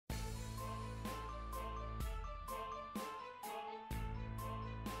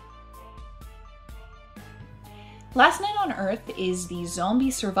Last Night on Earth is the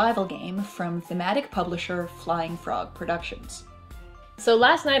zombie survival game from thematic publisher Flying Frog Productions. So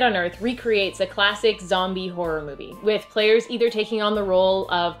Last Night on Earth recreates a classic zombie horror movie, with players either taking on the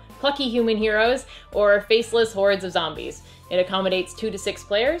role of plucky human heroes or faceless hordes of zombies. It accommodates 2 to 6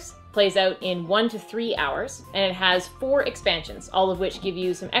 players, plays out in 1 to 3 hours, and it has 4 expansions, all of which give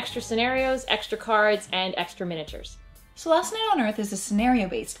you some extra scenarios, extra cards, and extra miniatures. So Last Night on Earth is a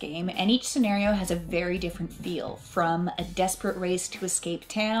scenario-based game, and each scenario has a very different feel, from a desperate race to escape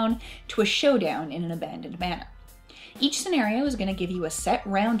town to a showdown in an abandoned manor. Each scenario is going to give you a set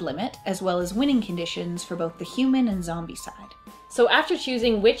round limit, as well as winning conditions for both the human and zombie side. So after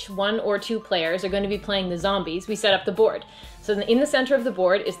choosing which 1 or 2 players are going to be playing the zombies, we set up the board. So in the center of the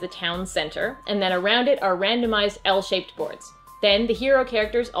board is the town center, and then around it are randomized L-shaped boards. Then the hero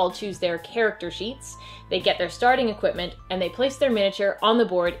characters all choose their character sheets, they get their starting equipment, and they place their miniature on the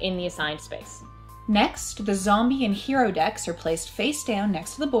board in the assigned space. Next, the zombie and hero decks are placed face down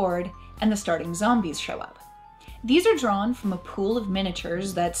next to the board, and the starting zombies show up. These are drawn from a pool of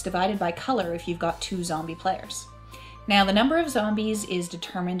miniatures that's divided by color if you've got 2 zombie players. Now, the number of zombies is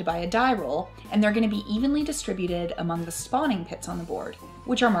determined by a die roll, and they're going to be evenly distributed among the spawning pits on the board,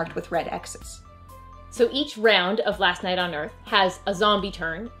 which are marked with red X's. So each round of Last Night on Earth has a zombie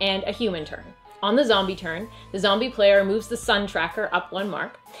turn and a human turn. On the zombie turn, the zombie player moves the sun tracker up 1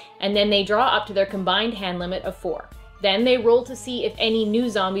 mark, and then they draw up to their combined hand limit of 4. Then they roll to see if any new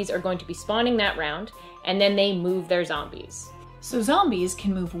zombies are going to be spawning that round, and then they move their zombies. So zombies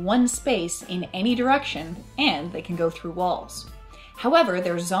can move 1 space in any direction, and they can go through walls. However,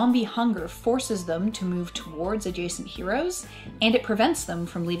 their zombie hunger forces them to move towards adjacent heroes, and it prevents them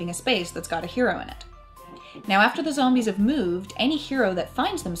from leaving a space that's got a hero in it. Now, after the zombies have moved, any hero that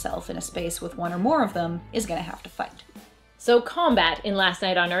finds themselves in a space with 1 or more of them is going to have to fight. So combat in Last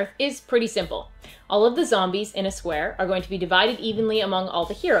Night on Earth is pretty simple. All of the zombies in a square are going to be divided evenly among all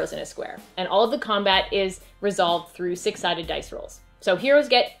the heroes in a square, and all of the combat is resolved through 6-sided dice rolls. So heroes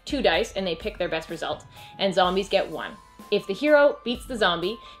get 2 dice and they pick their best result, and zombies get 1. If the hero beats the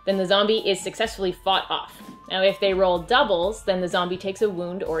zombie, then the zombie is successfully fought off. Now if they roll doubles, then the zombie takes a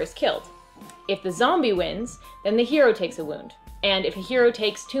wound or is killed. If the zombie wins, then the hero takes a wound. And if a hero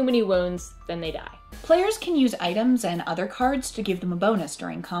takes too many wounds, then they die. Players can use items and other cards to give them a bonus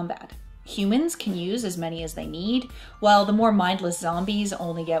during combat. Humans can use as many as they need, while the more mindless zombies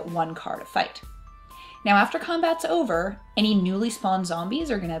only get 1 card to fight. Now after combat's over, any newly spawned zombies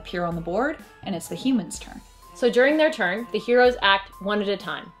are going to appear on the board, and it's the humans' turn. So during their turn, the heroes act 1 at a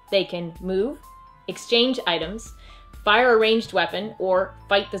time. They can move, exchange items, fire a ranged weapon, or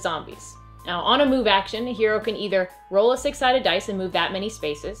fight the zombies. Now on a move action, a hero can either roll a 6-sided dice and move that many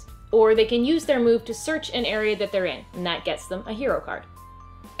spaces, or they can use their move to search an area that they're in, and that gets them a hero card.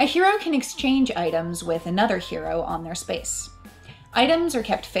 A hero can exchange items with another hero on their space. Items are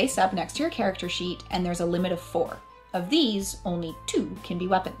kept face up next to your character sheet, and there's a limit of 4. Of these, only 2 can be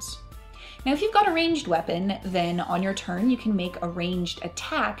weapons. Now if you've got a ranged weapon, then on your turn you can make a ranged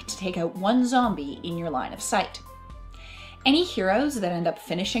attack to take out 1 zombie in your line of sight. Any heroes that end up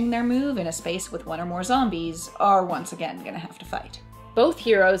finishing their move in a space with 1 or more zombies are once again going to have to fight. Both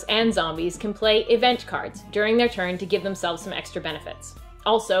heroes and zombies can play event cards during their turn to give themselves some extra benefits.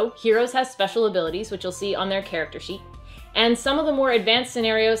 Also, heroes have special abilities, which you'll see on their character sheet, and some of the more advanced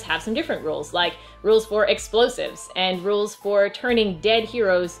scenarios have some different rules, like rules for explosives and rules for turning dead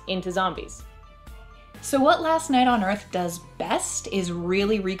heroes into zombies. So what Last Night on Earth does best is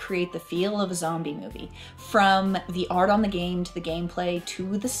really recreate the feel of a zombie movie. From the art on the game to the gameplay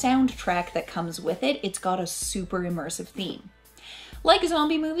to the soundtrack that comes with it, it's got a super immersive theme. Like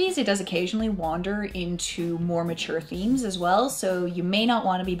zombie movies, it does occasionally wander into more mature themes as well, so you may not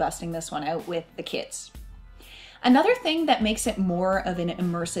want to be busting this one out with the kids. Another thing that makes it more of an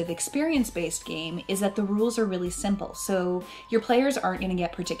immersive experience-based game is that the rules are really simple, so your players aren't going to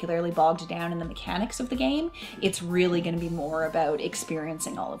get particularly bogged down in the mechanics of the game. It's really going to be more about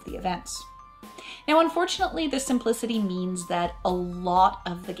experiencing all of the events. Now, unfortunately, the simplicity means that a lot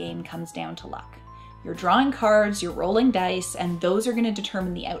of the game comes down to luck. You're drawing cards, you're rolling dice, and those are going to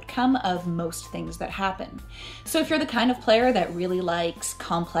determine the outcome of most things that happen. So if you're the kind of player that really likes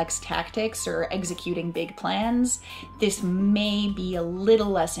complex tactics or executing big plans, this may be a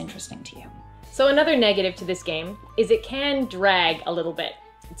little less interesting to you. So another negative to this game is it can drag a little bit.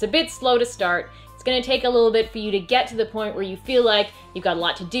 It's a bit slow to start. It's going to take a little bit for you to get to the point where you feel like you've got a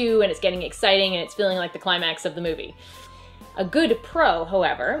lot to do and it's getting exciting and it's feeling like the climax of the movie. A good pro,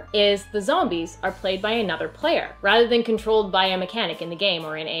 however, is the zombies are played by another player, rather than controlled by a mechanic in the game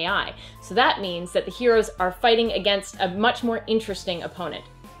or an AI. So that means that the heroes are fighting against a much more interesting opponent.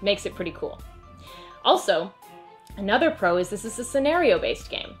 Makes it pretty cool. Also, Another pro is this is a scenario-based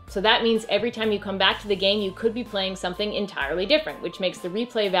game. So that means every time you come back to the game, you could be playing something entirely different, which makes the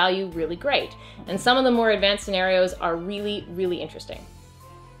replay value really great. And some of the more advanced scenarios are really, really interesting.